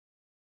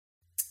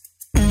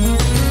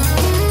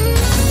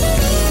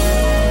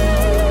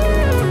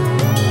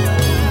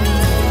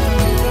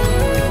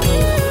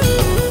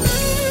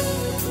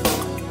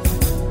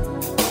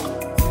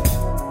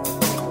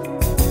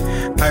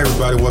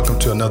everybody. Welcome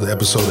to another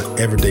episode of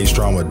Everyday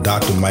Strong with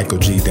Dr. Michael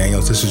G.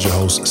 Daniels. This is your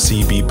host,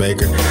 C.B.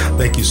 Baker.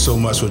 Thank you so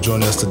much for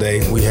joining us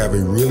today. We have a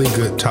really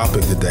good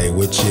topic today,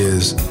 which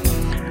is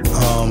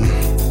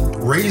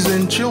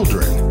raising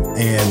children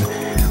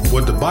and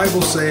what the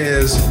Bible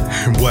says,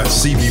 what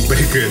C.B.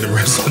 Baker and the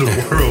rest of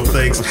the world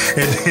thinks.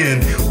 And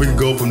then we can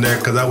go from there,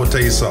 because I will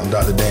tell you something,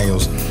 Dr.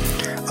 Daniels.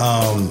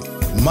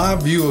 My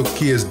view of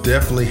kids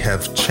definitely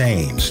have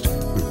changed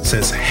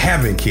since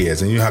having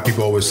kids. And you know how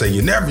people always say,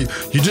 you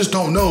just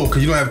don't know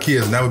because you don't have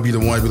kids. And that would be the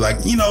one to be like,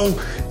 you know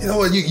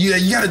what,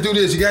 you got to do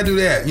this, you got to do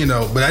that,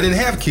 but I didn't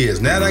have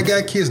kids. Now that I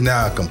got kids,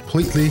 now I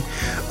completely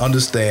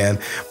understand.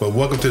 But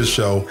welcome to the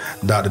show,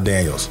 Dr.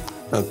 Daniels.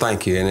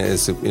 Thank you. And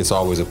it's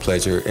always a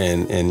pleasure.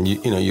 And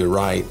you're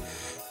right.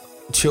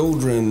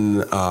 Children,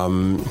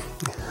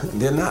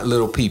 they're not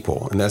little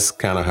people. And that's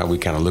kind of how we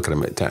kind of look at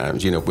them at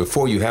times.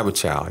 Before you have a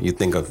child, you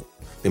think of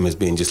them as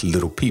being just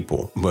little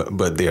people,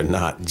 but they're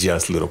not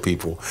just little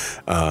people.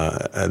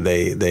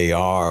 They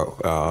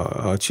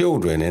are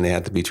children, and they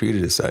have to be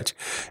treated as such.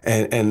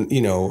 And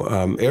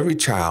every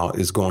child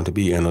is going to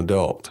be an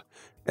adult,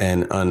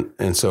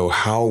 and so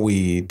how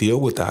we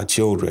deal with our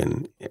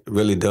children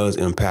really does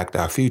impact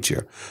our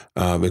future,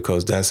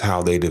 because that's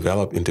how they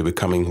develop into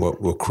becoming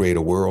what will create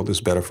a world that's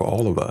better for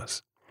all of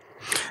us.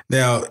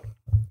 Now,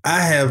 I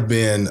have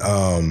been.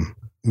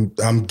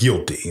 I'm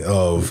guilty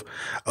of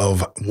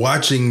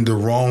watching the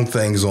wrong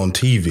things on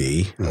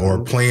TV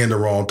or playing the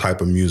wrong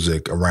type of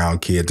music around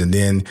kids. And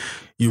then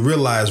you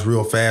realize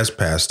real fast,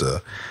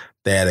 Pastor,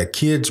 that a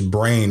kid's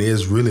brain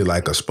is really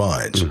like a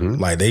sponge.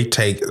 Like they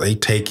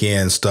take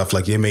in stuff.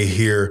 Like you may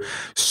hear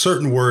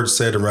certain words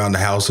said around the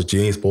house that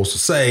you ain't supposed to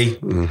say.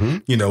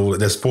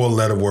 There's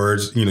 4-letter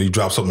words. You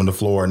drop something on the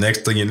floor.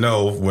 Next thing you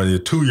know, when your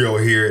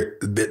 2-year-old hear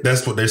it,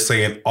 that's what they're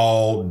saying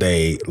all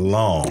day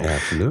long.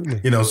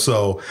 Absolutely.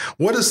 So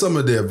what is some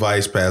of the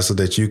advice, Pastor,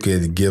 that you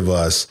could give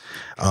us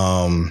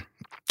on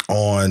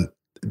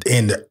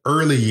in the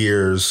early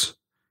years?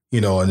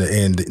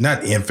 And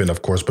not infant,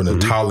 of course, but in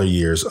the toddler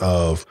years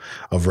of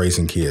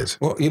raising kids.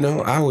 Well,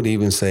 I would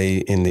even say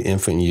in the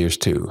infant years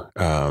too.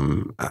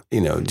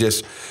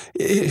 Just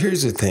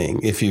here's the thing.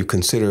 If you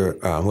consider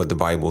what the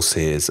Bible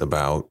says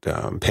about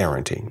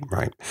parenting,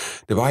 right?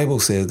 The Bible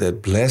says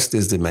that blessed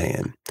is the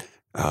man,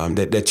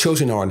 that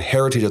children are an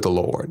heritage of the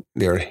Lord.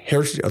 They're a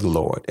heritage of the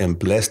Lord, and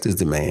blessed is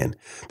the man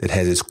that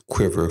has his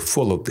quiver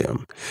full of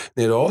them.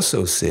 And it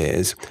also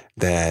says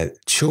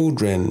that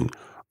children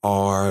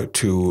are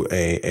to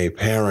a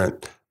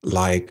parent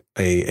like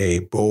a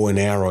bow and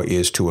arrow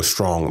is to a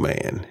strong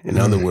man. In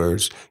other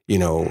words,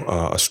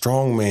 a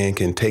strong man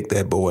can take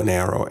that bow and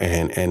arrow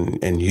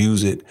and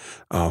use it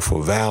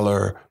for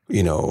valor,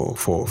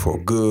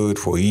 for good,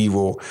 for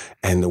evil.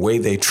 And the way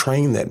they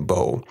train that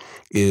bow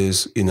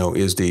is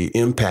the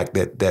impact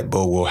that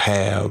bow will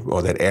have,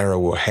 or that arrow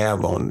will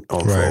have on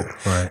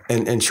folk. Right.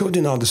 And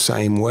children are the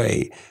same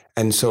way.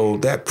 And so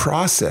that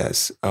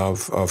process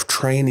of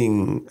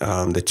training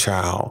the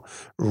child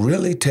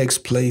really takes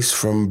place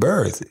from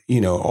birth.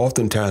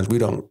 Oftentimes we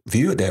don't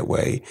view it that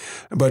way,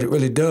 but it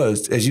really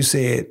does. As you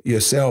said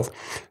yourself,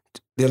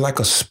 they're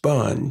like a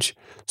sponge.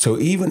 So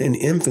even in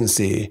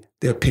infancy,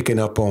 they're picking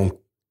up on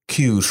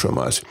cues from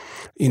us.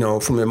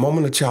 From the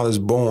moment a child is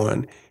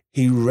born,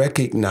 he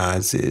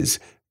recognizes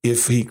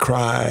if he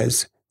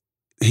cries,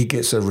 he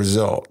gets a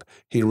result.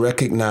 He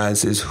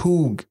recognizes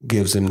who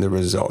gives him the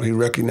result. He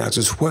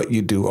recognizes what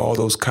you do, all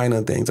those kind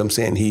of things. I'm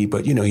saying he,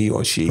 but he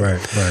or she.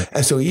 Right.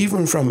 And so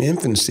even from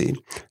infancy,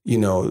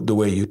 the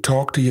way you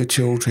talk to your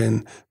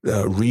children,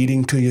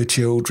 reading to your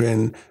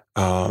children,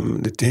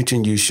 the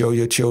attention you show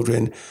your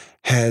children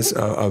has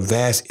a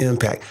vast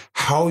impact.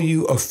 How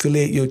you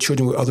affiliate your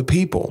children with other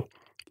people,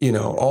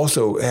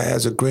 also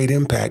has a great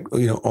impact,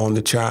 on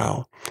the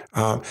child.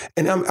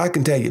 And I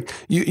can tell you,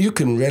 you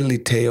can readily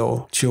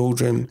tell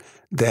children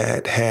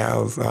that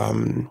have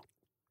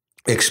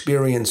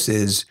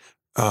experiences,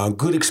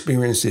 good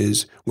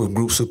experiences with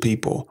groups of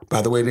people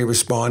by the way they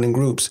respond in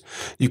groups.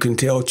 You can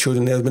tell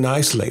children that have been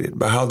isolated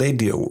by how they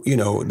deal,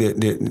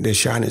 their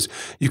shyness.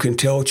 You can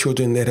tell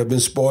children that have been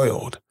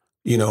spoiled,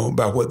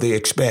 by what they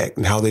expect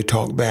and how they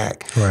talk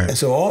back. Right. And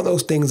so all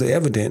those things are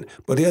evident,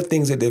 but there are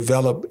things that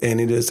develop, and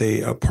it is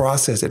a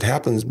process that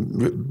happens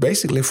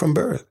basically from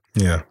birth.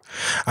 Yeah.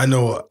 I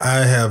know I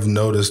have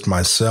noticed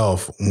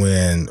myself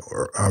when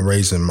I'm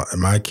raising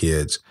my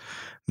kids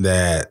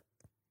that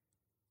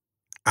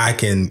I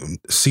can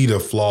see the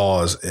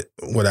flaws,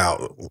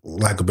 without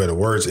lack of better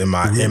words, in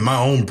my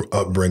own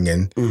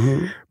upbringing,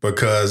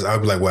 because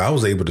I'd be like, well, I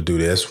was able to do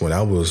this when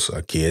I was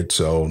a kid,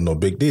 so no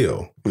big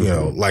deal. You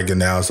know, like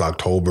now it's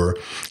October,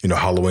 you know,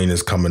 Halloween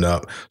is coming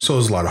up. So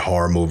there's a lot of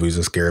horror movies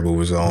and scary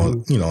movies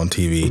on, you know, on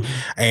TV.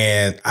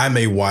 And I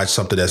may watch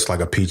something that's like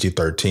a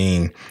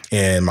PG-13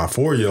 and my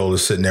 4-year-old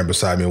is sitting there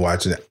beside me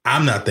watching it.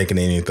 I'm not thinking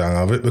anything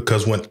of it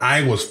because when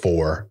I was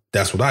 4,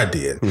 that's what I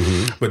did.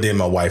 But then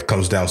my wife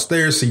comes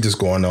downstairs, see this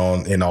going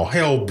on, and all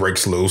hell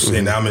breaks loose,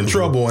 and I'm in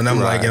trouble. And I'm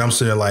like, and I'm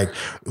sitting there like,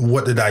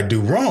 what did I do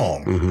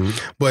wrong?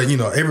 But, you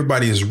know,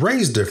 everybody is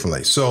raised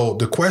differently. So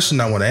the question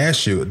I want to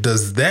ask you,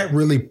 does that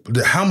really,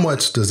 how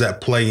much does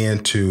that play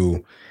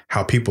into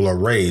how people are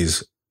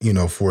raised, you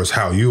know, for us,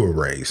 how you were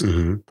raised?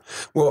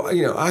 Well,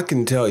 you know, I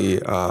can tell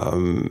you,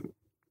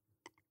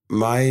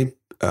 my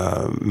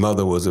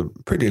mother was a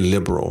pretty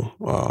liberal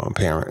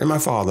parent, and my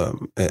father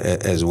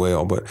as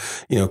well. But,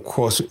 you know, of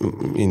course,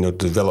 you know,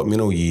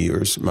 developmental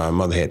years, my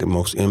mother had the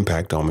most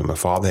impact on me. My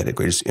father had the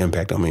greatest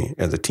impact on me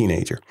as a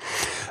teenager.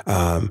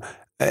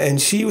 And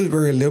she was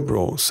very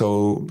liberal,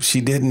 so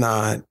she did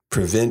not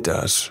prevent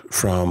us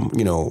from,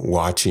 you know,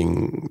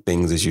 watching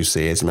things, as you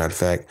say. As a matter of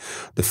fact,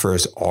 the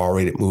first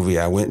R-rated movie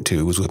I went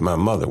to was with my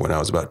mother when I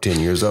was about 10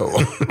 years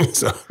old.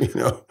 So, you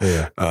know,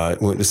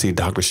 went to see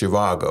Dr.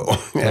 Zhivago,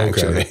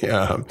 actually,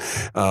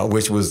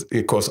 which was,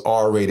 of course,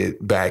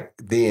 R-rated back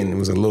then. It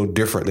was a little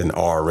different than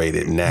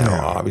R-rated now,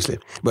 obviously.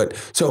 But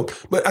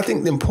I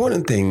think the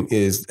important thing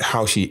is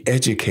how she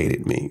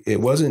educated me.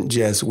 It wasn't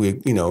just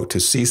to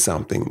see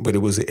something, but it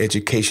was the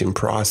education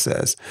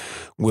process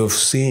with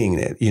seeing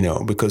it, you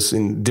know, because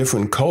in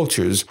different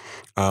cultures,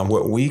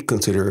 what we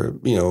consider,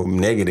 you know,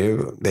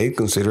 negative, they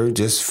consider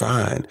just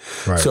fine.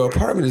 Right. So a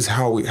part of it is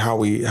how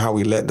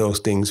we let those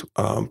things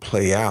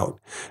play out.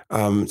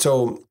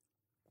 So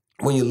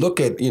when you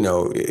look at, you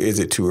know, is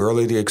it too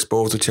early to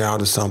expose a child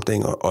to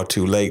something or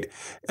too late?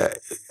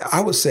 I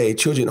would say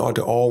children ought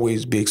to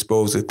always be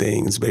exposed to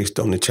things based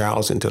on the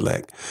child's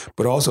intellect,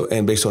 but also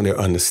and based on their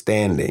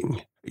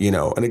understanding. You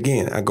know, and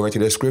again, I go back to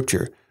that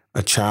scripture: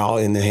 a child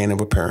in the hand of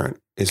a parent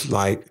is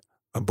like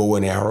a bow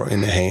and arrow in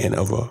the hand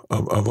of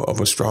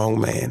a strong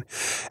man.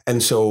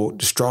 And so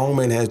the strong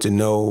man has to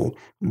know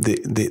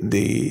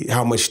the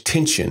how much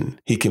tension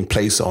he can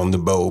place on the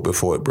bow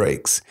before it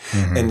breaks.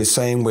 And the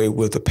same way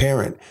with a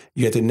parent,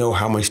 you have to know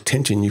how much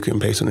tension you can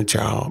place on a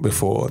child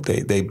before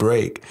they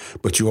break.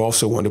 But you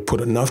also want to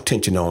put enough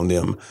tension on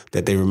them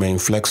that they remain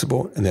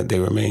flexible and that they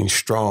remain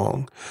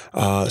strong.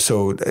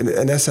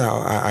 And that's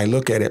how I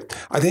look at it.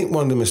 I think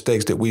one of the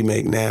mistakes that we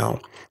make now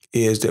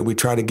is that we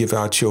try to give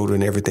our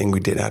children everything we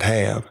did not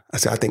have.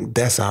 I think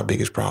that's our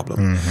biggest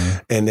problem,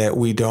 and that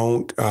we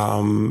don't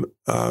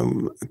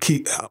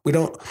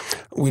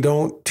we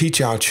don't teach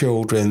our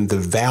children the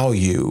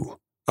value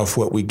of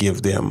what we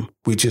give them.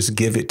 We just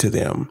give it to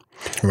them,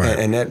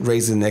 and that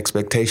raises an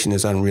expectation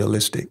that's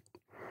unrealistic.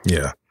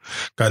 Yeah,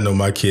 I know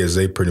my kids.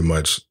 They pretty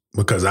much,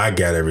 because I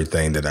got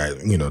everything that I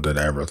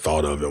ever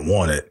thought of and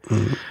wanted.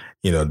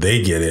 You know,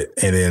 they get it,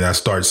 and then I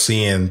start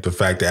seeing the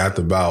fact that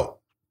after about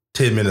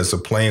 10 minutes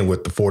of playing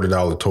with the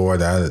 $40 toy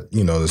that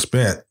I,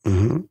 spent,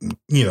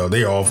 you know,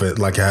 they often,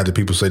 like I had the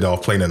people say, they're all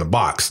playing in a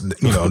box,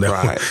 you know,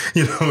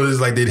 it's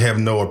like they'd have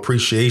no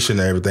appreciation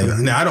and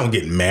everything. Now I don't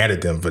get mad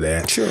at them for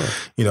that. Sure.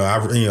 You know,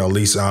 at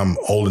least I'm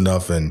old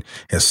enough and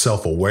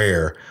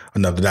self-aware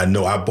enough that I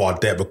know I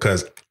bought that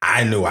because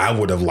I knew I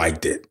would have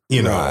liked it,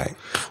 you know. Right.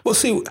 Well,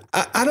 see,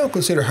 I don't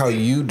consider how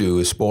you do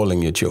is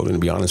spoiling your children, to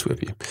be honest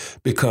with you,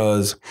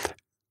 because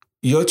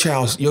your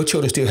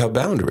children still have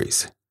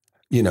boundaries.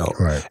 You know,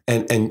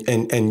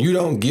 and you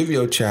don't give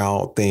your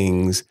child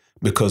things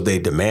because they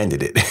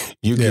demanded it.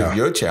 You give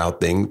your child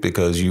things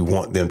because you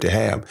want them to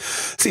have.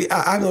 See,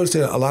 I've noticed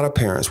that a lot of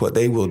parents, what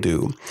they will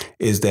do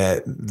is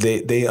that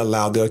they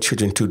allow their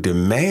children to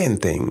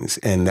demand things,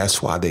 and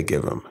that's why they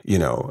give them, you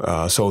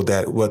know, so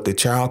that what the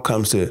child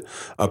comes to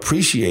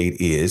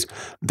appreciate is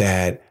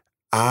that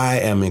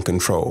I am in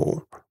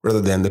control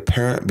rather than the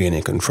parent being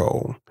in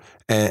control.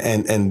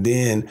 And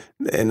then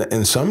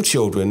some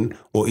children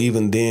will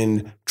even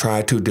then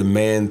try to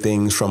demand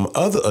things from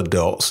other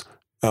adults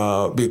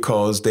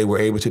because they were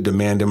able to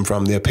demand them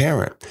from their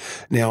parent.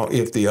 Now,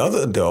 if the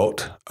other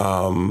adult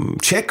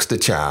checks the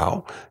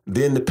child,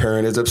 then the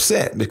parent is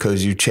upset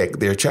because you checked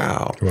their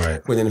child.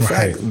 Right. When in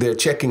fact, they're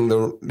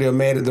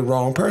mad at the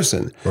wrong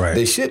person. Right.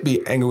 They should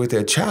be angry with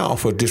their child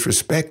for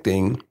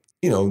disrespecting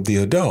the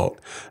adult.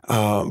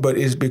 But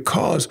it's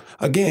because,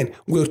 again,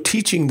 we're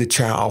teaching the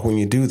child when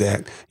you do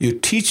that, you're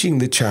teaching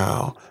the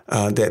child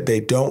that they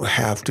don't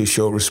have to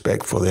show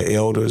respect for their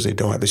elders. They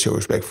don't have to show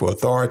respect for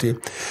authority.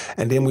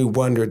 And then we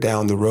wonder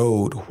down the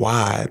road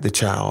why the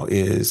child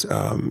is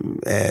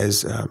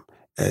the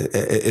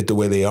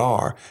way they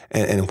are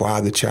and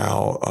why the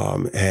child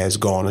has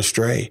gone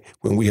astray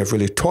when we have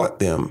really taught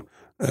them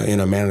in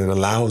a manner that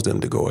allows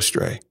them to go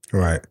astray.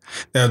 Right.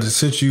 Now,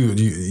 since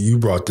you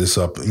brought this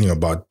up,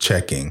 about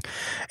checking,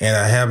 and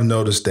I have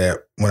noticed that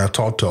when I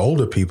talk to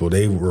older people,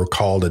 they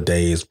recall the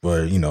days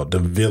where, the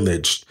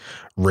village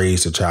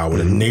raised a child,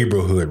 where the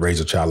neighborhood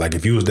raised a child. Like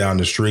if you was down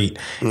the street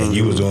and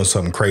you was doing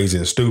something crazy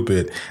and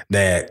stupid,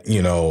 that,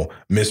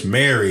 Miss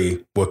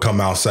Mary would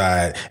come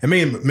outside, and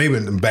maybe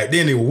back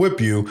then they would whip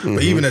you,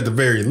 but even at the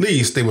very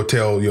least, they would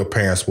tell your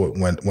parents what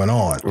went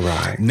on.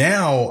 Right.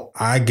 Now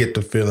I get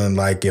the feeling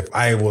like if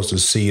I was to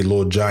see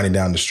little Johnny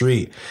down the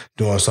street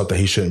doing something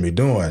he shouldn't be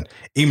doing,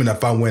 even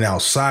if I went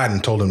outside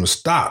and told him to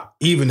stop,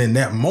 even in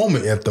that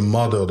moment, if the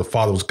mother or the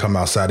father was come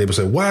outside, they would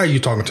say, "Why are you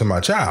talking to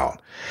my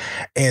child?"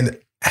 And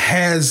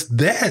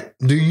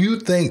do you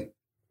think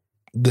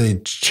the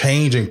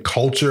change in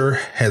culture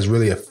has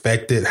really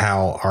affected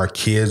how our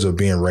kids are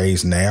being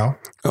raised now?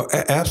 Oh,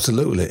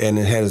 absolutely. And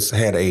it has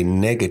had a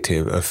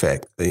negative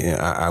effect.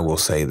 I will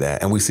say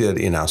that. And we see it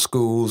in our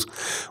schools.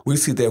 We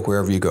see that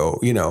wherever you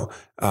go,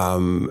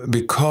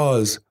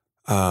 because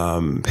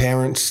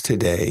parents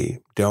today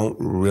don't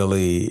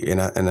really,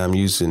 and I'm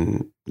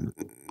using,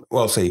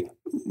 well, say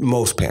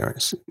most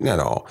parents, not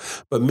all,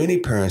 but many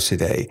parents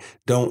today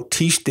don't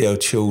teach their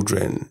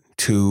children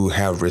to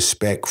have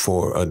respect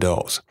for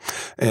adults.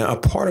 And a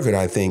part of it,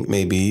 I think,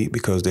 may be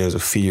because there's a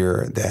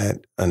fear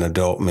that an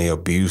adult may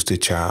abuse the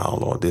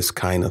child or this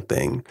kind of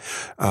thing.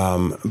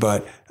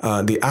 But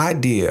the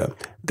idea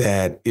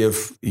that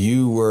if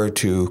you were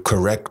to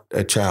correct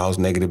a child's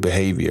negative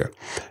behavior,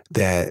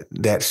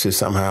 that should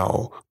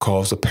somehow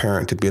cause a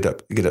parent to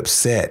get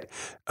upset,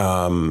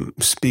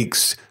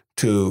 speaks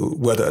to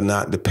whether or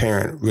not the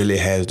parent really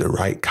has the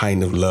right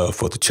kind of love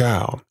for the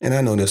child. And I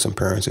know there's some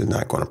parents who are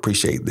not going to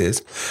appreciate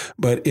this,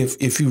 but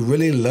if you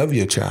really love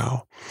your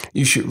child,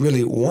 you should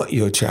really want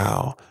your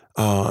child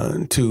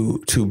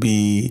to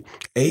be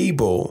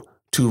able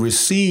to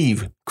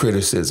receive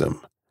criticism.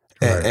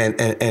 Right.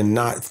 And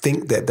not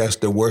think that that's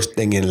the worst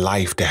thing in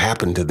life to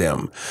happen to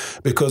them.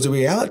 Because the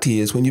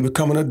reality is when you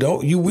become an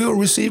adult, you will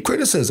receive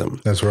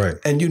criticism. That's right.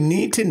 And you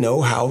need to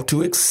know how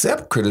to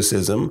accept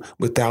criticism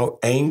without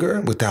anger,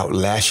 without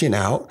lashing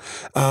out.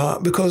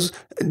 Because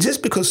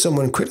just because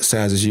someone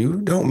criticizes you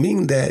don't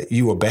mean that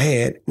you are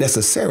bad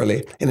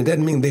necessarily. And it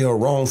doesn't mean they are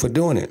wrong for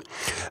doing it.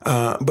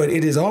 But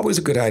it is always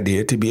a good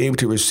idea to be able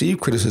to receive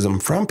criticism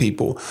from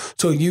people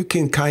so you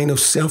can kind of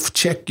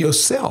self-check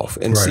yourself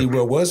and see,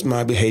 well, was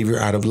my behavior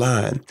out of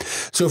line?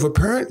 So if a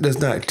parent does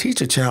not teach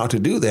a child to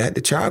do that,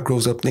 the child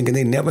grows up thinking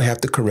they never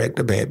have to correct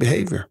a bad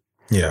behavior.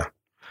 Yeah.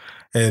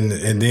 And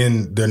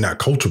then they're not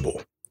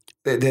coachable.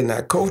 They're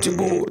not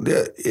coachable.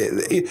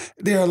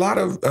 There are a lot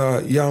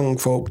of young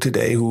folk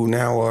today who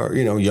now are,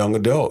 young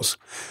adults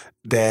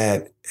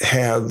that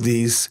have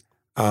these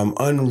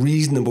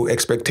unreasonable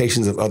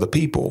expectations of other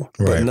people,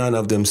 but none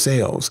of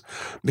themselves,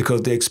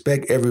 because they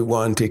expect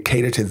everyone to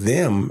cater to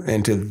them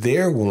and to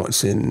their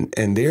wants and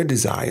their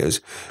desires,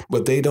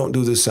 but they don't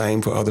do the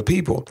same for other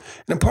people.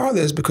 And part of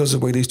that is because of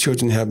the way these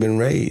children have been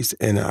raised.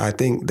 And I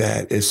think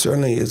that it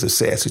certainly is a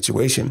sad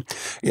situation.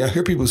 I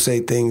hear people say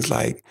things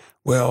like,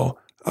 well,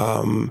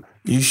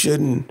 you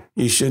shouldn't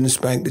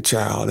spank the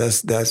child.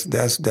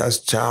 That's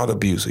child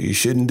abuse. Or you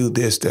shouldn't do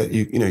this. That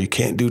you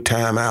can't do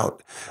time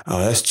out.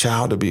 That's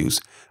child abuse.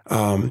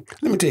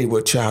 Let me tell you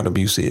what child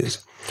abuse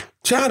is.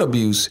 Child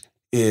abuse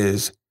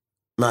is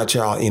my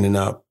child ending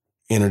up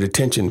in a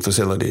detention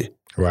facility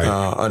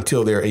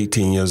until they're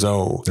 18 years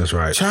old. That's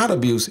right. Child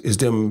abuse is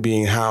them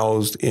being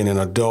housed in an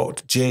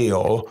adult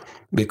jail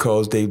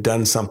because they've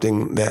done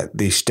something that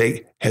the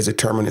state has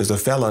determined is a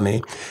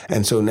felony.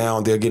 And so now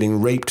they're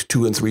getting raped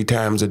 2 and 3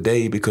 times a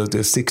day because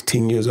they're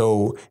 16 years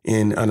old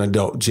in an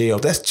adult jail.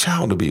 That's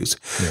child abuse.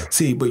 Yeah.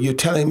 See, but you're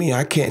telling me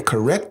I can't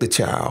correct the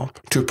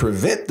child to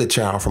prevent the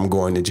child from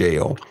going to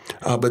jail.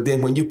 But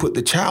then when you put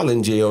the child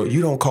in jail,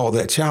 you don't call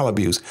that child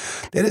abuse.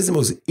 That is the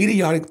most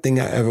idiotic thing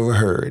I ever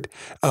heard.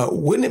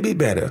 Wouldn't it be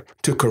better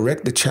to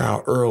correct the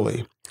child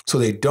early so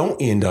they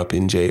don't end up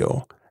in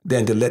jail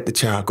than to let the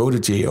child go to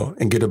jail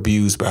and get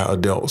abused by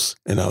adults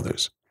and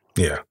others?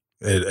 Yeah.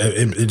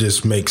 It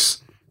just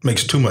makes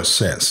too much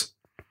sense.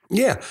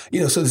 Yeah.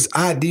 So this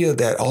idea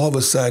that all of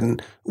a sudden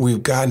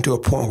we've gotten to a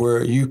point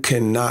where you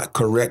cannot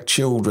correct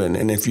children.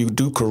 And if you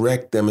do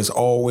correct them, it's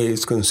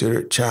always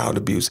considered child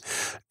abuse.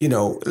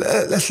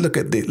 Let's look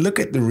at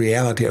the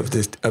reality of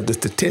the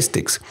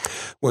statistics.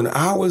 When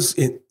I was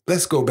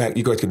let's go back,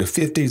 you go to the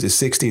 50s, the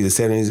 60s,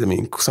 the 70s. I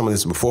mean, some of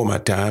this is before my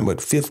time, but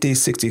 50s,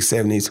 60s,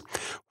 70s,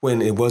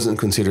 when it wasn't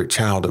considered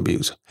child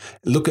abuse.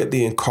 Look at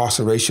the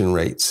incarceration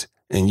rates.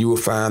 And you will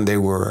find they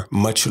were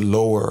much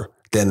lower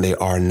than they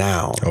are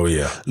now. Oh,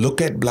 yeah.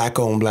 Look at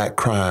black-on-black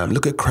crime.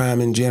 Look at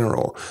crime in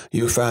general.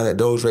 You'll find that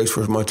those rates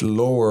were much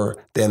lower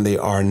than they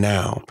are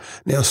now.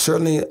 Now,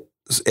 certainly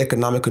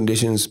economic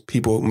conditions,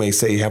 people may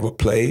say, have a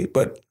play,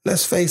 but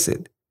let's face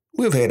it,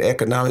 we've had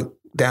economic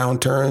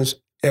downturns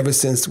ever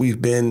since we've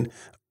been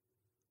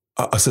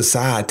a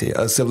society,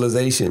 a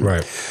civilization.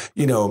 Right.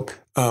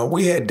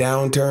 We had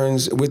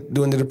downturns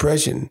during the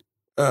Depression.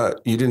 You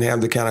didn't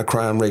have the kind of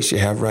crime rates you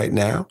have right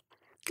now.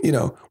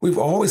 We've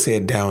always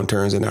had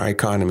downturns in our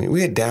economy.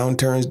 We had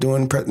downturns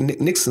during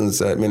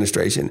Nixon's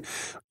administration.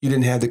 You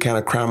didn't have the kind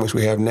of crime which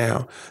we have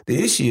now.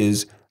 The issue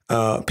is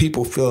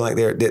people feel like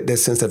that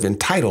sense of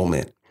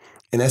entitlement.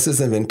 And that sense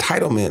of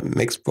entitlement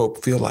makes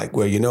folk feel like,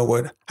 well, you know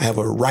what? I have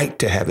a right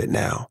to have it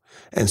now.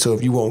 And so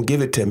if you won't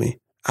give it to me,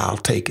 I'll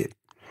take it.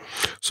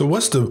 So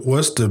what's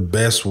the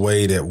best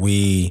way that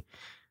we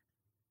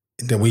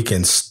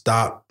can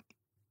stop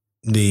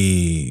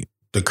the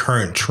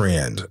current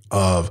trend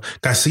of,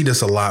 I see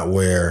this a lot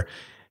where,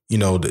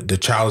 the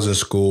child is in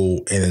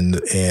school and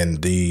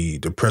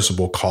the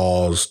principal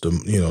calls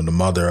the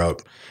mother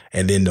up,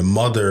 and then the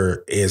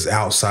mother is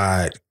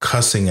outside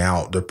cussing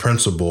out the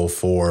principal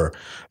for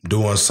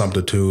doing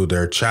something to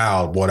their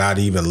child without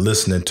even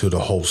listening to the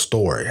whole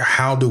story.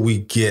 How do we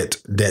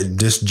get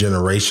this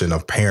generation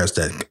of parents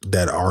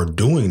that are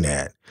doing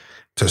that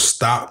to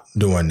stop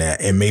doing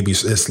that, and maybe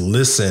just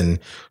listen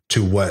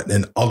to what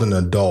an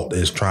adult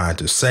is trying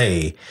to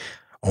say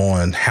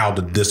on how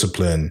to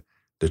discipline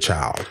the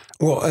child?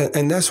 Well,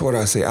 and that's what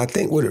I say. I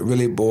think what it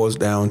really boils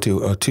down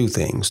to are two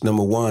things.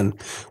 Number one,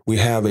 we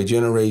have a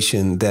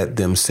generation that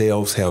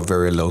themselves have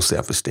very low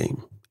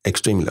self-esteem.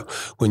 Extremely low.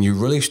 When you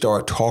really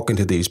start talking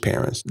to these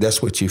parents,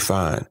 that's what you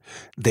find.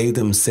 They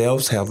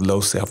themselves have low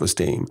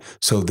self-esteem.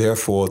 So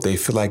therefore, they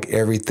feel like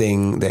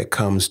everything that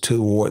comes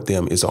toward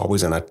them is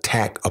always an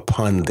attack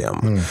upon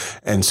them.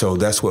 And so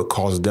that's what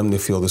causes them to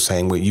feel the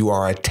same way. You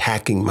are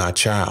attacking my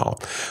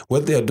child.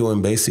 What they're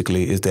doing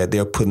basically is that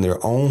they're putting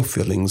their own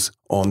feelings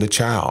on the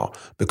child,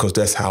 because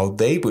that's how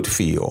they would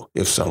feel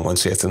if someone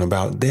said something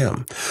about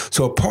them.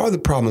 So a part of the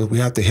problem is we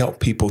have to help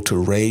people to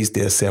raise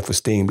their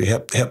self-esteem, to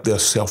help their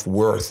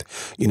self-worth,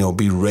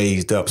 be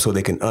raised up so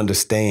they can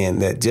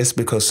understand that just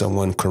because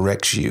someone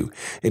corrects you,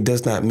 it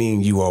does not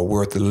mean you are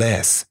worth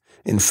less.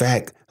 In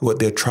fact, what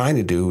they're trying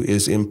to do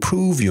is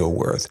improve your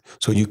worth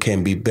so you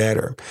can be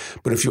better.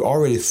 But if you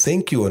already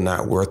think you are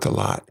not worth a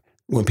lot,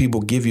 when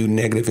people give you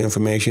negative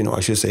information, or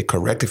I should say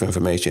corrective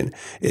information,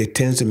 it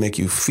tends to make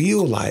you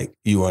feel like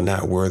you are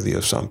not worthy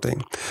of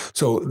something.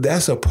 So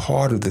that's a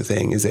part of the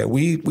thing, is that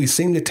we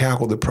seem to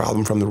tackle the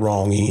problem from the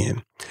wrong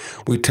end.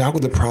 We tackle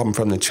the problem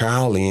from the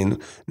child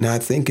end,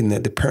 not thinking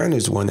that the parent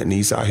is the one that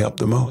needs our help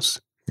the most.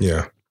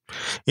 Yeah.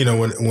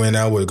 When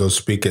I would go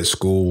speak at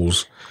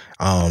schools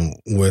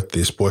with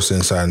the Sports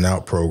Inside and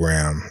Out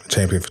program,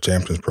 Champion for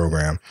Champions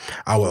program,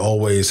 I would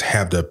always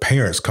have the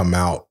parents come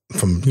out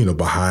from,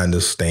 behind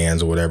the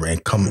stands or whatever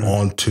and come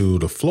onto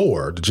the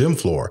floor, the gym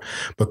floor,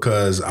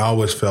 because I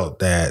always felt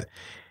that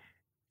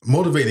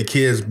motivating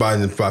kids by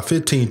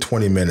 15,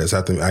 20 minutes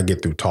after I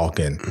get through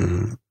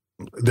talking,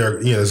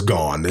 it's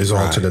gone. It's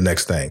on to the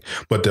next thing.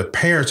 But the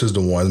parents is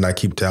the ones, and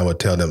I would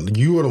tell them,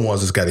 you are the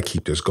ones that's got to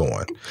keep this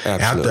going.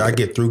 Absolutely. After I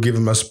get through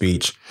giving my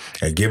speech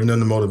and giving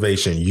them the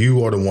motivation,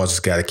 you are the ones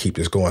that's got to keep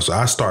this going. So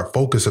I start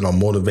focusing on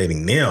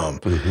motivating them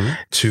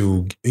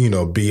to,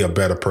 be a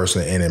better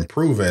person and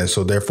improving. And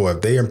so therefore,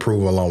 if they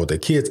improve along with their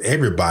kids,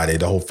 everybody,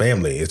 the whole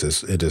family, it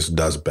just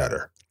does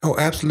better. Oh,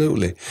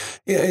 absolutely.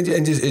 Yeah,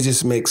 it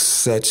just makes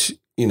such,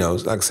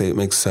 like I say, it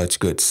makes such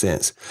good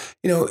sense.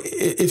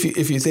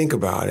 If you think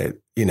about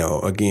it,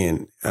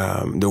 again,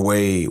 the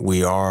way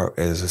we are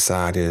as a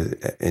society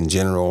in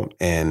general,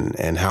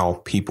 and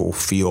how people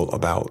feel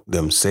about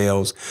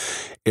themselves,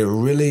 it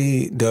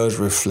really does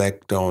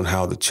reflect on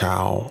how the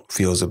child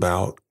feels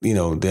about,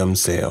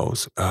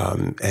 themselves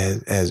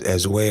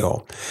as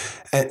well.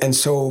 And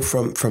so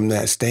from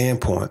that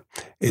standpoint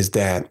is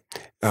that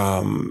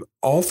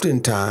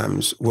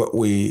oftentimes what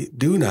we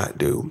do not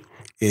do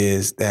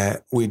is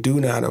that we do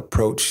not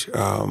approach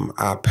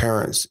our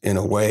parents in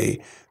a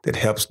way that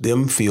helps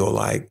them feel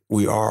like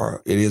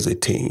it is a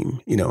team,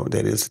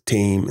 that it's a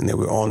team and that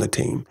we're on the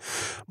team.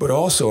 But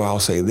also, I'll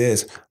say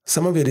this,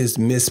 some of it is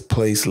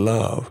misplaced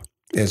love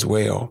as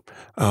well,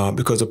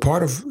 because a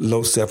part of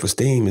low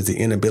self-esteem is the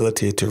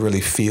inability to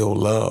really feel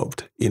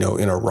loved, in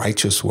a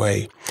righteous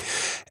way.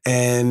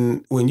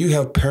 And when you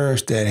have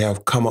parents that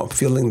have come up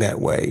feeling that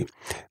way,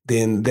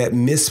 then that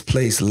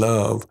misplaced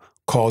love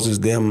causes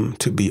them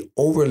to be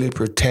overly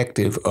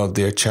protective of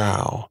their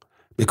child,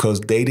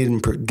 because they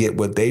didn't get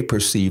what they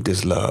perceived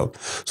as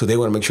love. So they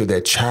want to make sure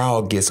that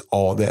child gets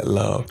all that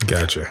love.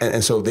 Gotcha.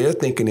 And so their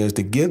thinking is,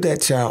 to give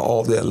that child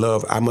all that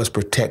love, I must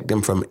protect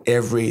them from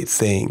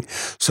everything.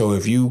 So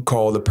if you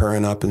call the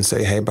parent up and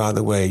say, hey, by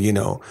the way,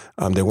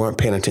 they weren't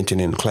paying attention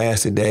in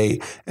class today,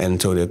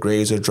 and so their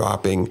grades are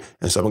dropping,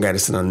 and someone got to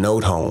send a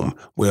note home.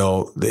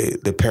 Well,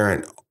 the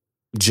parent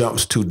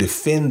jumps to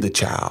defend the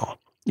child,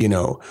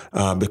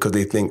 because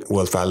they think,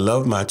 well, if I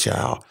love my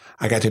child,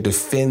 I got to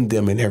defend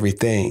them in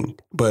everything.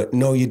 But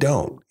no, you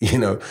don't.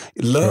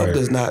 Love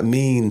does not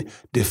mean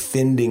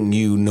defending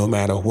you no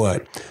matter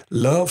what.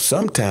 Love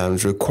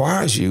sometimes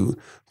requires you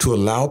to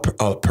allow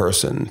a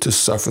person to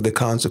suffer the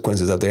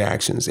consequences of their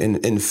actions.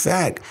 And in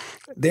fact,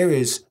 there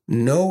is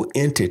no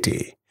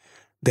entity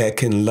that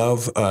can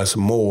love us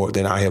more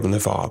than our Heavenly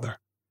Father.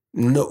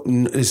 No,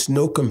 it's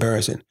no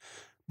comparison.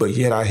 But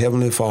yet our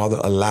Heavenly Father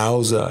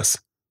allows us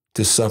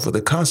to suffer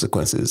the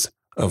consequences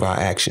of our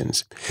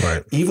actions.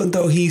 Right. Even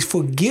though He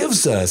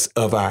forgives us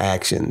of our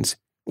actions,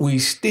 we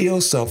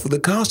still suffer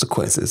the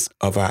consequences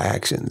of our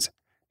actions.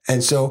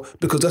 And so,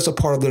 because that's a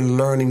part of the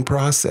learning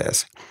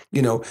process,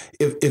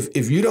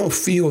 if you don't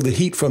feel the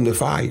heat from the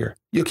fire,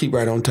 you'll keep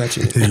right on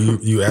touching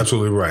it. You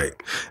absolutely right.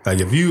 Like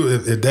if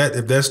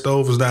that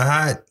stove is not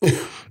hot,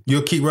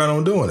 you'll keep right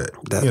on doing it.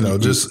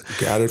 Just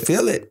gotta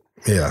feel it.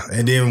 Yeah,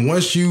 and then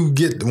once you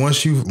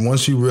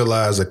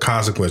realize the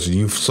consequences,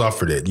 you've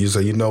suffered it. You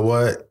say, you know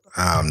what?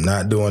 I'm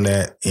not doing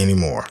that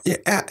anymore. Yeah,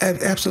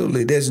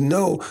 absolutely. It does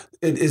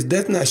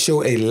not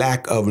show a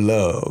lack of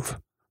love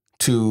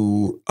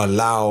to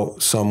allow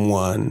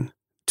someone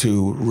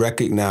to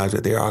recognize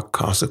that there are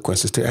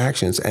consequences to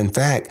actions. In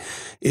fact,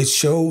 it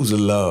shows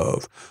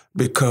love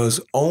because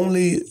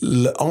only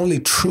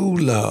true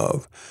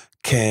love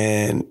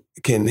can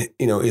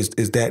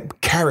is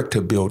that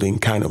character building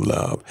kind of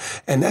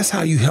love. And that's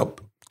how you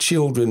help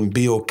children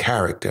build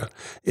character,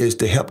 is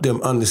to help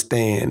them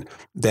understand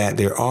that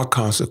there are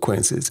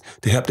consequences,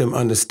 to help them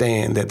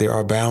understand that there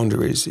are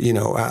boundaries.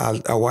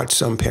 I watch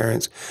some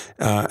parents,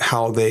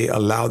 how they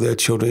allow their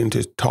children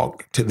to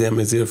talk to them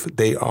as if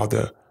they are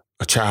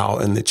a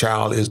child and the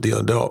child is the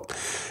adult,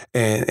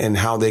 and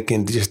how they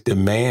can just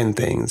demand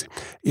things.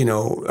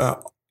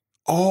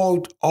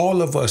 All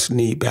of us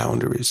need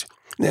boundaries.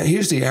 Now,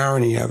 here's the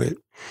irony of it.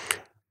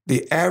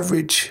 The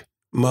average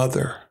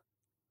mother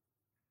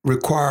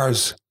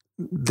requires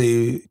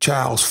the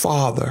child's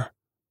father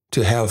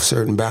to have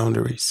certain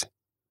boundaries,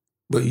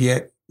 but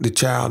yet the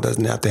child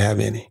doesn't have to have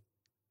any.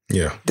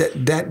 Yeah.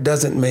 That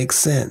doesn't make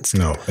sense.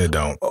 No, it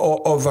don't.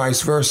 Or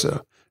vice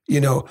versa.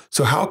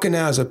 So how can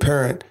I, as a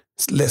parent,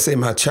 let's say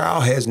my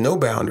child has no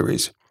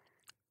boundaries,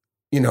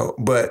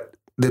 but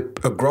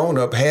a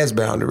grown-up has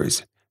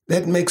boundaries.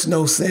 That makes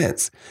no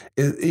sense.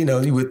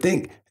 You would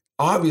think,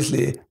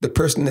 obviously, the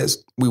person that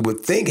we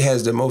would think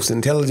has the most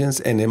intelligence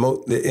and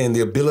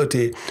the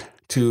ability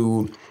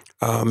to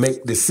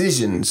make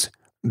decisions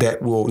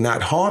that will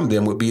not harm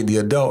them would be the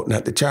adult,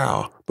 not the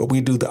child. But we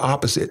do the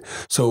opposite.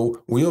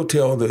 So we'll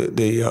tell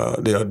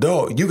the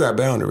adult, you got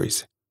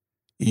boundaries.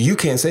 You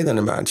can't say nothing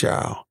about a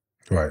child.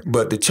 Right.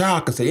 But the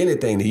child can say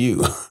anything to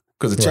you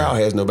because the child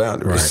has no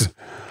boundaries. Right.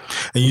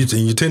 And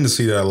you tend to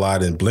see that a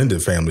lot in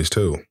blended families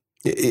too.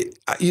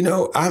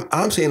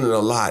 I'm seeing it a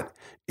lot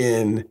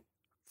in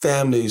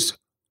families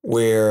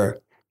where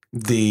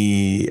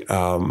the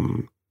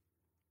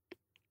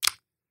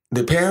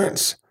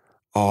parents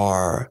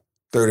are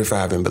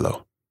 35 and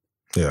below.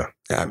 Yeah.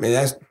 I mean,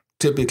 that's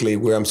typically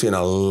where I'm seeing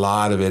a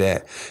lot of it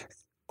at.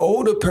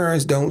 Older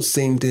parents don't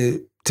seem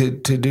to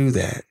do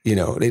that.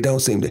 They don't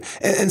seem to.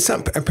 And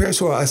some parents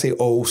who are, I say,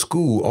 old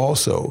school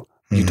also,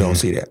 you don't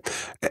see that.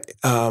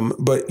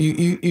 But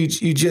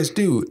you just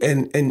do.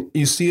 And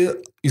you see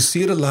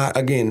it a lot,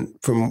 again,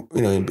 from,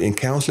 in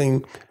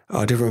counseling,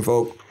 different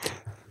folk.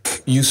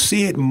 You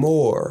see it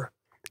more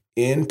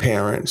in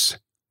parents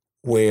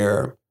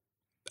where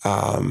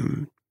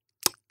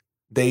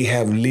they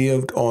have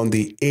lived on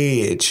the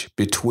edge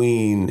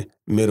between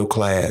middle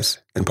class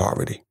and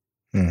poverty.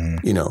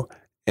 Mm-hmm.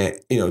 And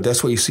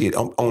that's where you see it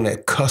on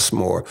that cusp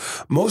more.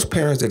 Most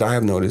parents that I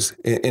have noticed,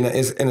 and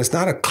it's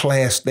not a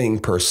class thing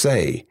per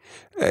se.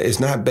 It's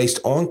not based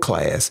on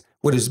class.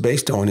 What it's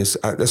based on is,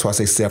 that's why I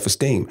say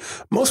self-esteem.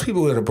 Most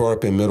people that are brought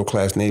up in middle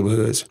class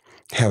neighborhoods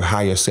have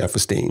higher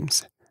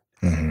self-esteems.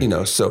 Mm-hmm.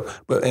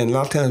 And a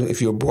lot of times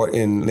if you're brought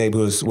in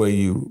neighborhoods where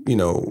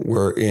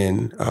were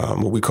in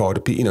what we call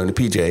the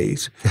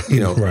PJs,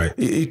 right.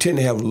 you tend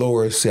to have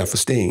lower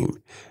self-esteem.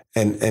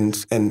 And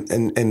so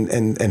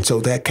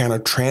that kind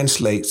of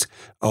translates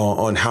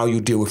on how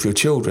you deal with your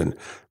children,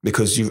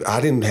 because I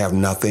didn't have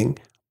nothing,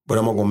 but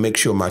I'm going to make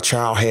sure my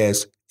child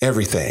has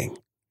everything.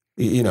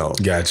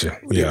 Gotcha.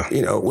 Yeah.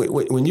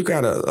 When you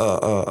got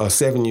a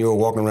 7-year-old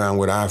walking around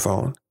with an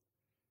iPhone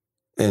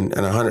and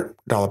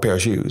 $100 pair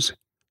of shoes,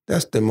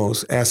 that's the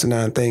most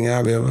asinine thing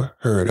I've ever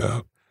heard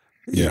of.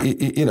 Yeah.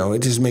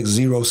 It just makes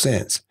zero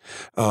sense.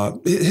 My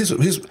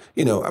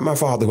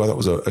father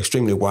was an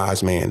extremely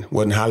wise man,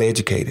 wasn't highly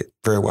educated,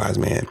 very wise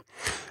man.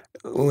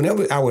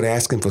 Whenever I would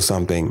ask him for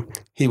something,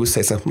 he would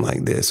say something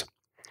like this: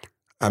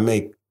 I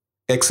make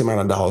X amount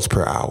of dollars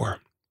per hour.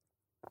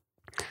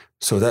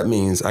 So that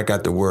means I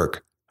got to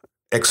work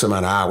X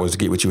amount of hours to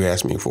get what you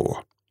asked me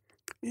for.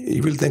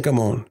 You really think I'm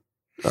on?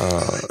 You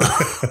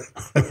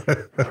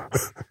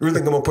really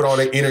think I'm gonna put all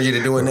that energy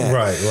to doing that?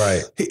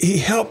 Right. He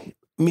helped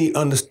me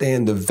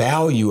understand the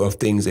value of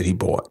things that he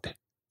bought.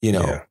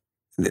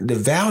 The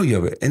value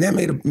of it, and that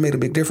made a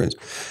big difference.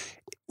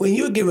 When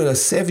you're giving a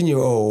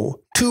 7-year-old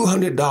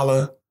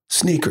 $200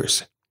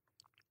 sneakers,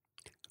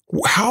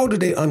 how do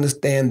they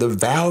understand the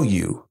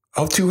value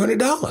of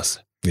 $200?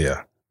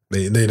 Yeah.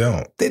 They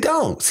don't. They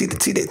don't. See,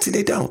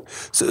 they don't.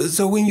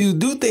 So when you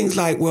do things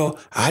like, well,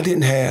 I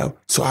didn't have,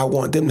 so I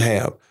want them to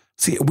have.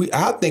 See,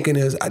 our thinking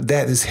is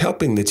that is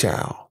helping the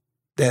child.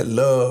 That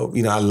love,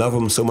 I love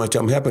them so much,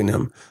 I'm helping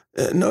them.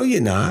 No,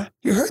 you're not.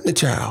 You're hurting the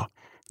child.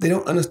 They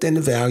don't understand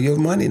the value of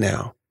money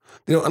now.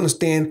 They don't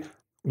understand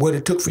what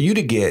it took for you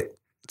to get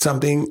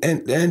something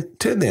and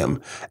to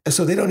them. And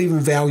so they don't even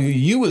value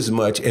you as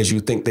much as you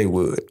think they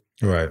would.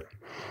 Right.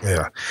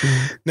 Yeah.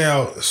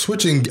 Now,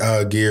 switching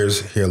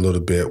gears here a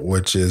little bit,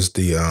 which is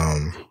the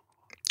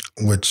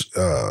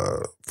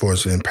for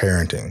us in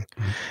parenting.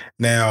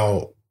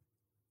 Now,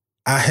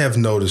 I have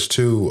noticed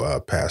too,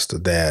 Pastor,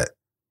 that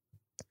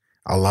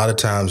a lot of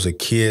times the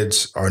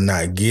kids are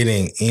not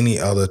getting any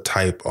other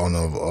type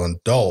of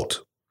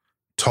adult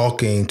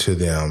talking to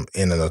them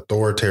in an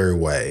authoritative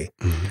way,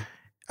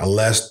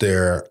 unless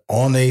they're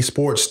on a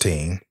sports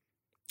team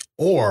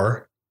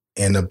or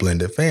in a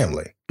blended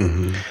family.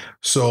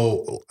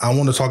 So I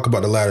want to talk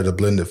about the latter, the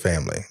blended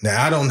family.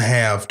 Now, I don't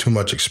have too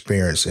much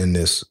experience in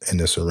this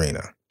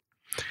arena,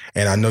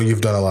 and I know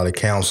you've done a lot of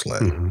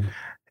counseling.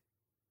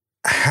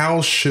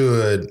 How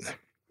should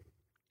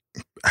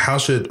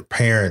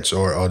parents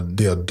or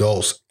the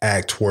adults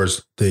act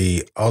towards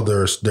the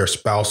others, their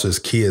spouses'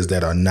 kids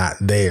that are not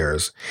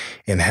theirs,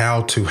 and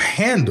how to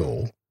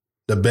handle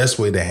the best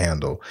way to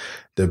handle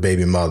the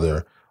baby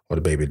mother or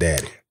the baby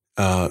daddy?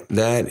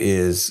 That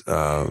is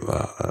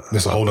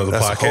that's a whole other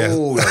podcast. A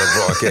whole other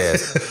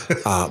broadcast.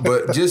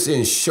 But just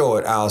in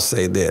short, I'll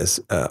say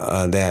this: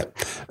 that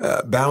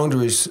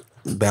boundaries,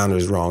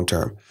 wrong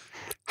term.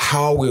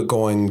 How we're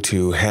going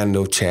to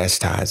handle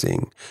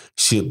chastising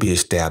should be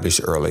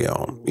established early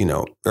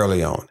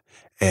on.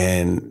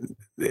 And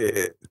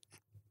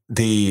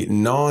the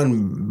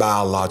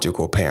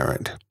non-biological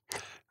parent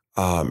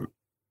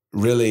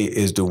really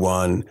is the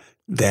one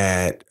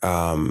that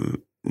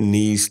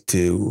needs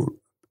to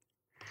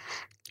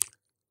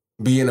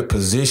be in a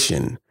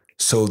position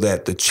so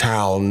that the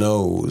child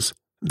knows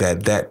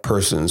that that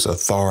person's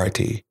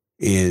authority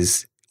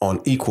is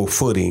on equal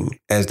footing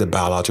as the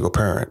biological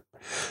parent.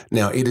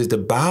 Now, it is the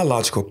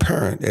biological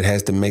parent that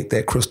has to make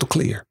that crystal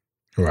clear.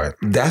 Right.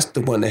 That's the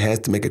one that has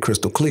to make it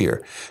crystal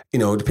clear,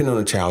 depending on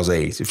the child's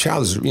age. If the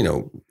child is,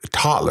 a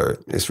toddler,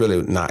 it's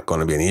really not going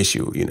to be an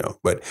issue,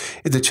 But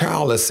if the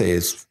child, let's say,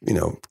 is,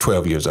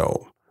 12 years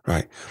old,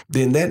 right,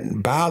 then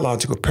that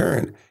biological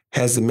parent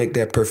has to make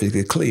that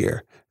perfectly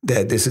clear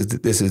that this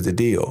is the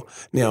deal.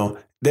 Now,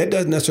 that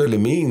doesn't necessarily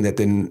mean that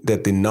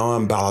the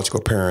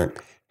non-biological parent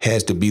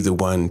has to be the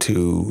one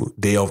to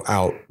delve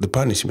out the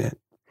punishment.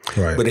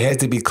 Right. But it has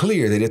to be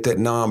clear that if that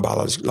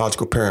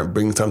non-biological parent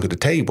brings something to the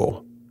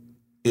table,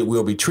 it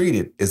will be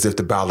treated as if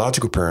the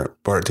biological parent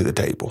brought it to the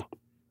table.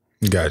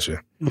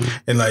 Gotcha.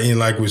 And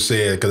like we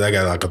said, because I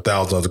got like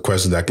 1,000 other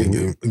questions I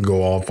can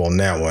go off on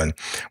that one.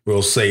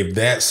 We'll save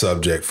that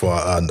subject for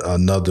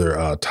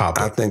another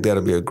topic. I think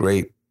that'll be a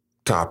great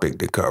topic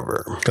to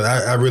cover. Because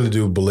I really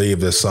do believe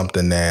there's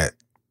something that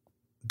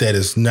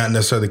is not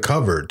necessarily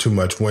covered too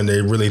much when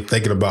they're really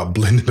thinking about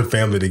blending the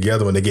family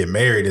together. When they get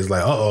married, it's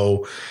like,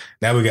 uh-oh,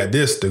 now we got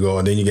this to go.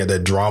 And then you get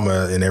that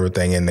drama and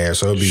everything in there.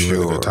 So it'll be a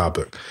really good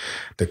topic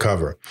to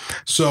cover.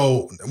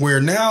 So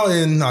we're now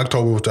in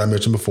October, which I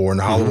mentioned before,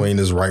 and Halloween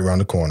is right around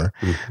the corner.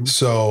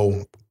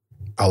 So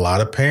a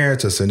lot of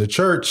parents that's in the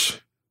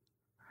church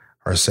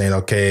are saying,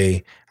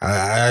 okay,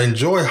 I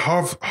enjoy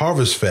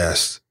Harvest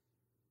Fest,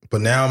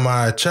 but now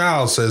my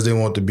child says they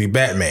want to be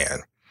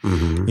Batman.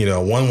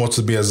 One wants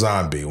to be a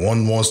zombie.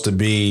 One wants to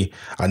be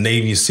a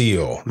Navy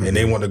SEAL, and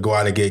they want to go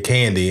out and get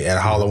candy at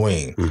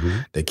Halloween.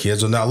 The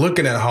kids are not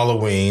looking at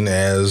Halloween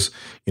as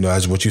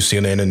what you see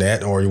on the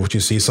internet or what you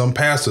see some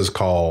pastors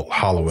call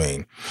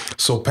Halloween.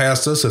 So,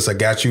 Pastor, since I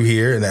got you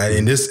here,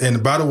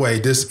 and by the way,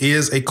 this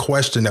is a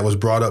question that was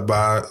brought up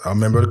by a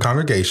member of the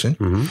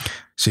congregation.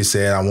 She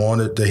said, I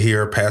wanted to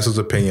hear Pastor's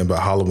opinion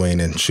about Halloween,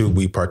 and should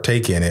we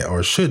partake in it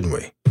or shouldn't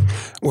we?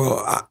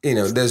 Well,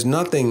 there's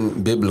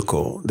nothing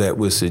biblical that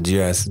would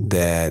suggest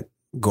that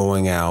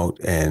going out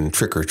and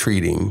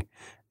trick-or-treating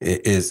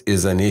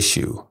is an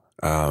issue.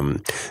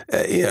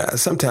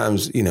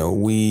 Sometimes,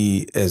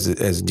 we,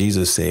 as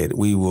Jesus said,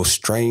 we will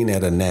strain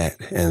at a gnat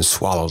and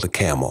swallow the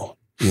camel.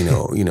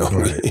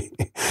 Right.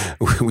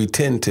 we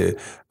tend to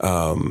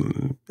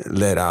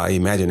let our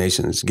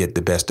imaginations get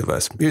the best of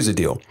us. Here's the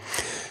deal.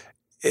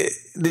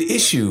 The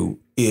issue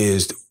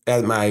is,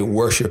 am I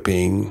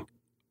worshiping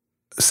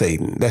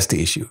Satan? That's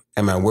the issue.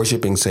 Am I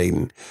worshiping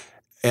Satan?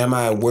 Am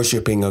I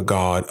worshiping a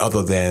God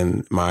other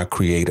than my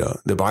creator?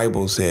 The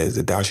Bible says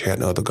that thou shalt have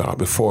no other God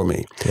before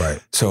me. Right.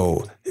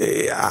 So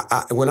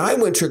when I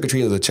went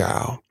trick-or-treating as a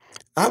child,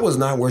 I was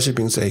not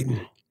worshiping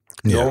Satan.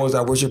 Nor was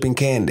I worshiping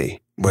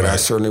candy, but I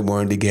certainly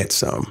wanted to get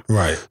some.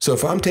 Right. So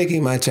if I'm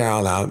taking my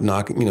child out,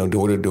 knocking,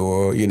 door to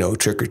door,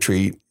 trick or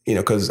treat,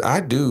 because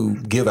I do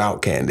give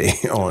out candy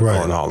on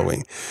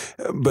Halloween,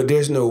 but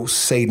there's no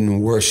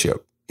Satan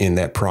worship in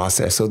that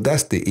process. So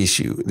that's the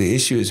issue. The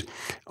issue is,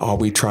 are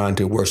we trying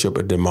to worship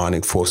a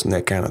demonic force and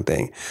that kind of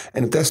thing?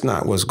 And if that's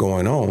not what's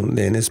going on,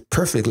 then it's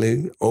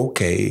perfectly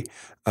okay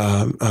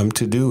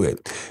to do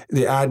it.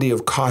 The idea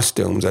of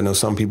costumes, I know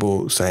some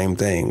people, same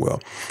thing.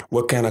 Well,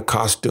 what kind of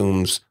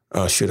costumes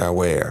should I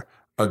wear?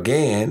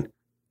 Again,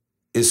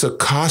 it's a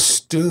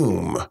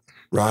costume,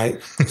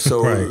 right?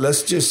 So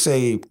let's just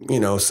say,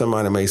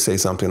 somebody may say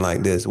something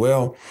like this.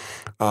 Well,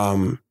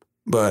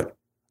 but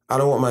I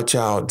don't want my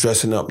child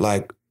dressing up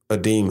like a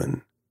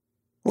demon.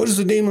 What does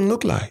a demon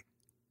look like?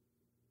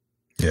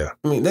 Yeah.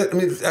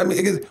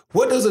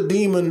 What does a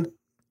demon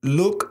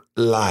look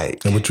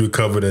like. And which we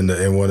covered in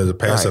one of the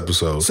past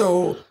episodes.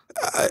 So,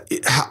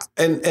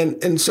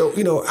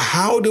 so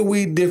how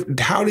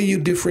do you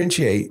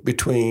differentiate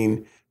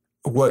between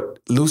what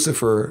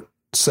Lucifer,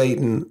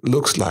 Satan,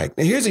 looks like?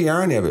 Now, here's the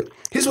irony of it.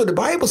 Here's what the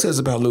Bible says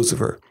about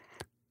Lucifer: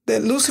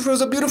 that Lucifer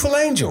is a beautiful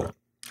angel.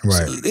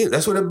 Right. So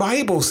that's what the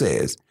Bible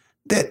says.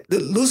 That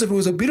Lucifer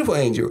was a beautiful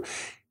angel.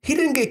 He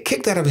didn't get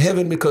kicked out of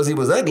heaven because he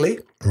was ugly.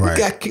 Right.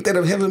 He got kicked out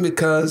of heaven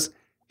because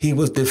he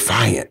was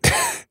defiant.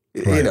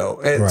 Right.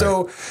 And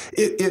so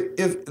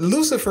if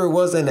Lucifer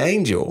was an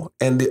angel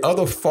and the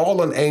other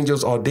fallen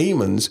angels are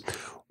demons,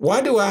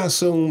 why do I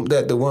assume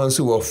that the ones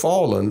who are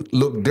fallen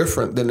look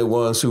different than the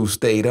ones who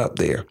stayed up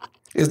there?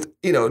 Did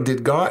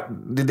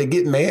they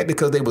get mad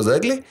because they was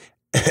ugly?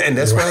 And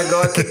that's why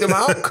God kicked them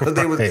out, because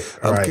they was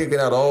kicking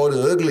out all the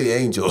ugly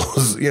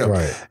angels,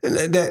 Right.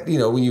 And that,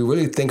 when you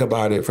really think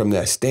about it from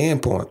that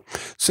standpoint.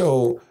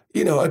 So,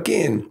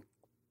 again,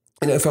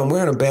 if I'm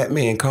wearing a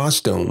Batman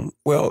costume,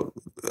 well,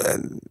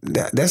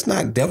 that's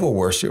not devil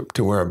worship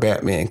to wear a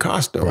Batman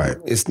costume. Right.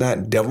 It's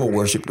not devil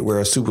worship to wear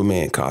a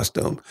Superman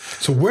costume.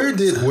 So where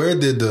did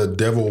the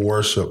devil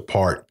worship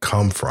part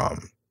come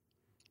from?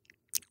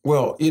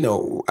 Well,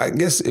 I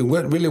guess it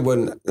really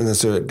wasn't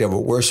necessarily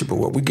devil worship, but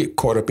what we get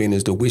caught up in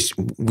is the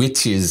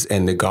witches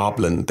and the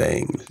goblin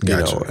thing,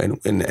 Gotcha.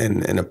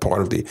 and a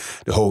part of the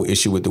whole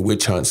issue with the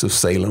witch hunts of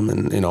Salem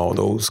and all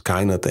those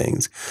kind of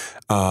things.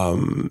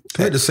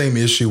 They had the same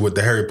issue with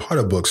the Harry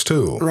Potter books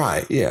too.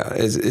 Right. Yeah.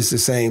 It's the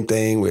same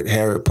thing with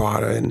Harry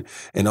Potter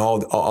and a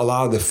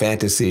lot of the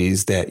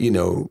fantasies that,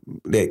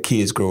 that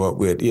kids grow up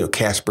with,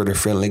 Casper the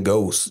Friendly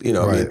Ghost,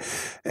 Right.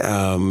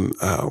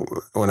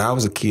 When I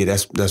was a kid,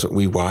 that's what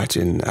we watched,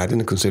 and I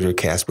didn't consider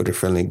Casper the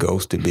Friendly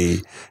Ghost to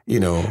be,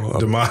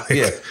 demonic.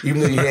 Yeah.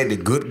 Even though you had the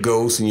good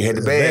ghosts and you had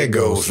the bad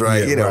ghosts,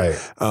 right? Yeah, right.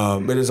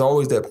 But there's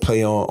always that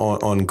play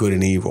on good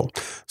and evil.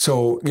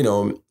 So,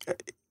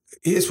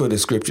 here's what the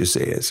scripture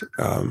says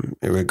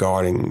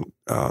regarding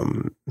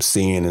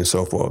sin and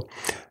so forth.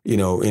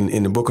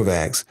 In the book of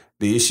Acts,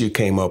 the issue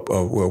came up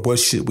of, well, what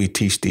should we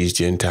teach these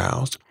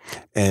Gentiles?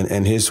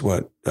 And here's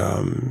what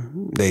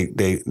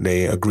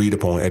they agreed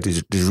upon at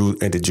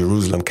the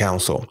Jerusalem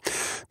Council,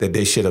 that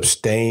they should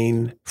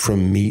abstain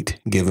from meat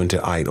given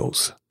to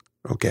idols.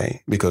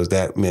 Okay, because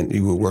that meant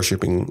you were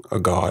worshiping a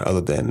God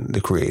other than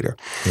the Creator.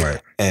 Right.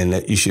 And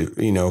that you should,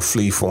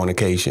 flee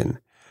fornication.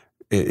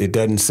 It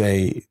doesn't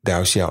say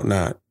thou shalt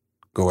not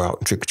go out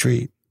and trick or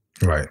treat.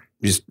 Right.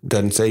 It just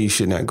doesn't say you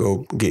should not go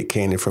get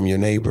candy from your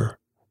neighbor.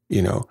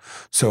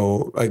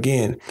 So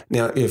again,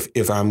 now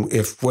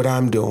if what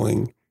I'm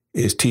doing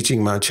is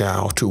teaching my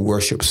child to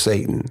worship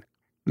Satan,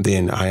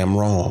 then I am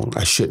wrong.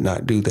 I should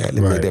not do that.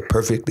 Let me make that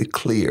perfectly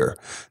clear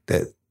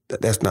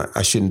that's not,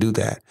 I shouldn't do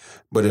that.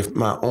 But if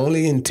my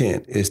only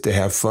intent is to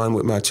have fun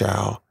with my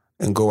child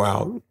and go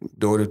out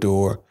door to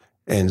door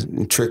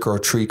and trick or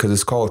treat, because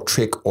it's called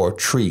trick or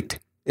treat.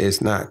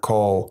 It's not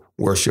called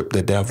worship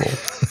the devil.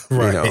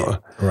 Right.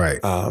 Right.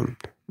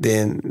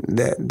 Then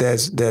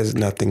there's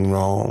nothing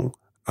wrong.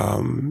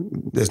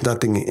 There's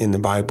nothing in the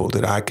Bible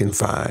that I can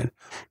find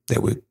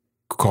that would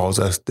cause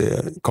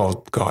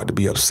God to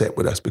be upset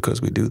with us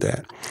because we do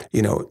that.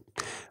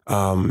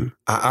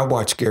 I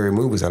watch scary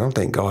movies. I don't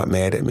think God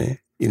mad at me.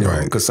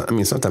 Because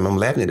sometimes I'm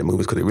laughing at the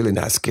movies because they're really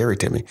not scary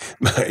to me.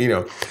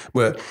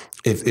 But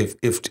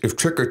if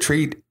trick or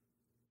treat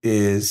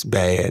is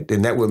bad,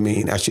 then that would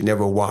mean I should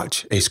never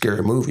watch a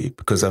scary movie,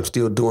 because I'm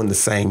still doing the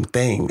same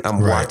thing. I'm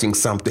watching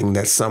something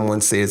that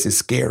someone says is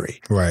scary.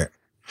 Right.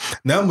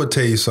 Now I'm going to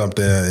tell you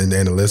something, and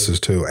the listeners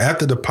too.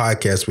 After the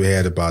podcast we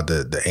had about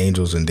the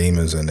angels and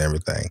demons and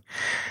everything,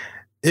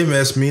 it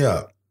messed me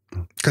up.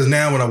 Because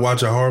now when I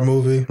watch a horror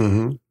movie,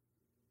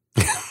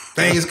 I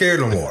ain't scared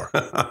no more.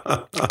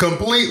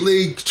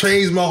 Completely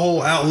changed my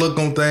whole outlook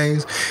on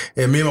things.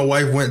 And me and my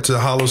wife went to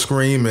Hollow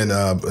Scream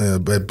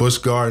at Busch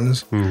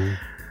Gardens. Mm-hmm.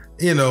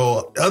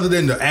 Other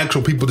than the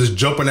actual people just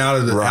jumping out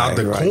of the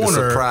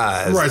corner,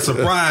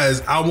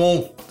 surprise. I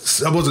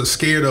wasn't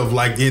scared of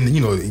getting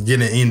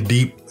in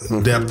deep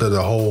depth of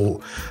the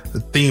whole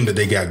theme that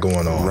they got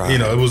going on.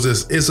 Right. It was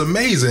it's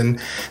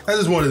amazing. I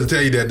just wanted to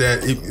tell you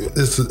that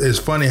it's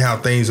funny how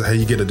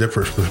you get a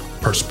different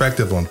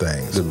perspective on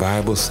things. The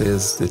Bible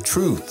says the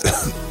truth.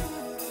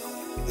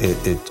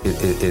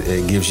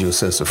 It gives you a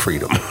sense of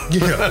freedom.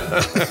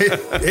 Yeah,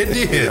 it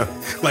did. Yeah.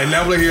 Like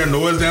now we're hearing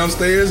noise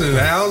downstairs in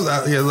the house.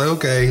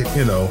 Okay,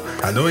 I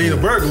know he ain't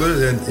a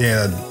burglar,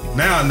 and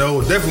now I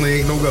know it definitely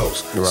ain't no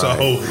ghost. Right, so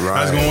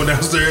I was going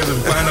downstairs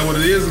and find out what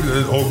it is,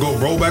 or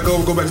roll back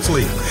over, go back to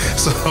sleep.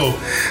 So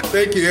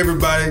thank you,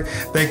 everybody.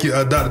 Thank you,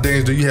 Dr.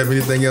 Daniels. Do you have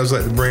anything else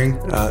like to bring?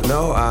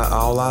 No.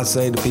 All I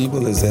say to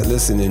people is that,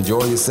 listen,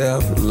 enjoy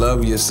yourself,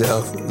 love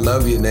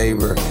your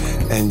neighbor,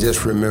 and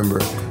just remember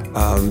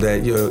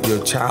that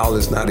your child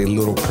is not a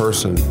little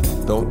person.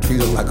 Don't treat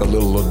them like a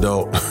little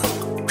adult.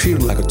 Treat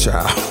them like a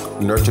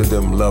child. Nurture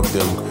them, love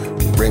them,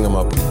 bring them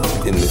up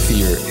in the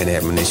fear and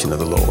admonition of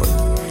the Lord.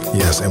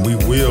 Yes, and we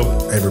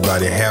will,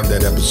 everybody, have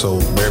that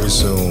episode very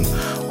soon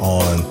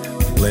on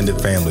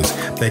blended families.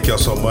 Thank y'all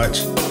so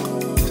much.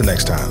 Till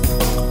next time.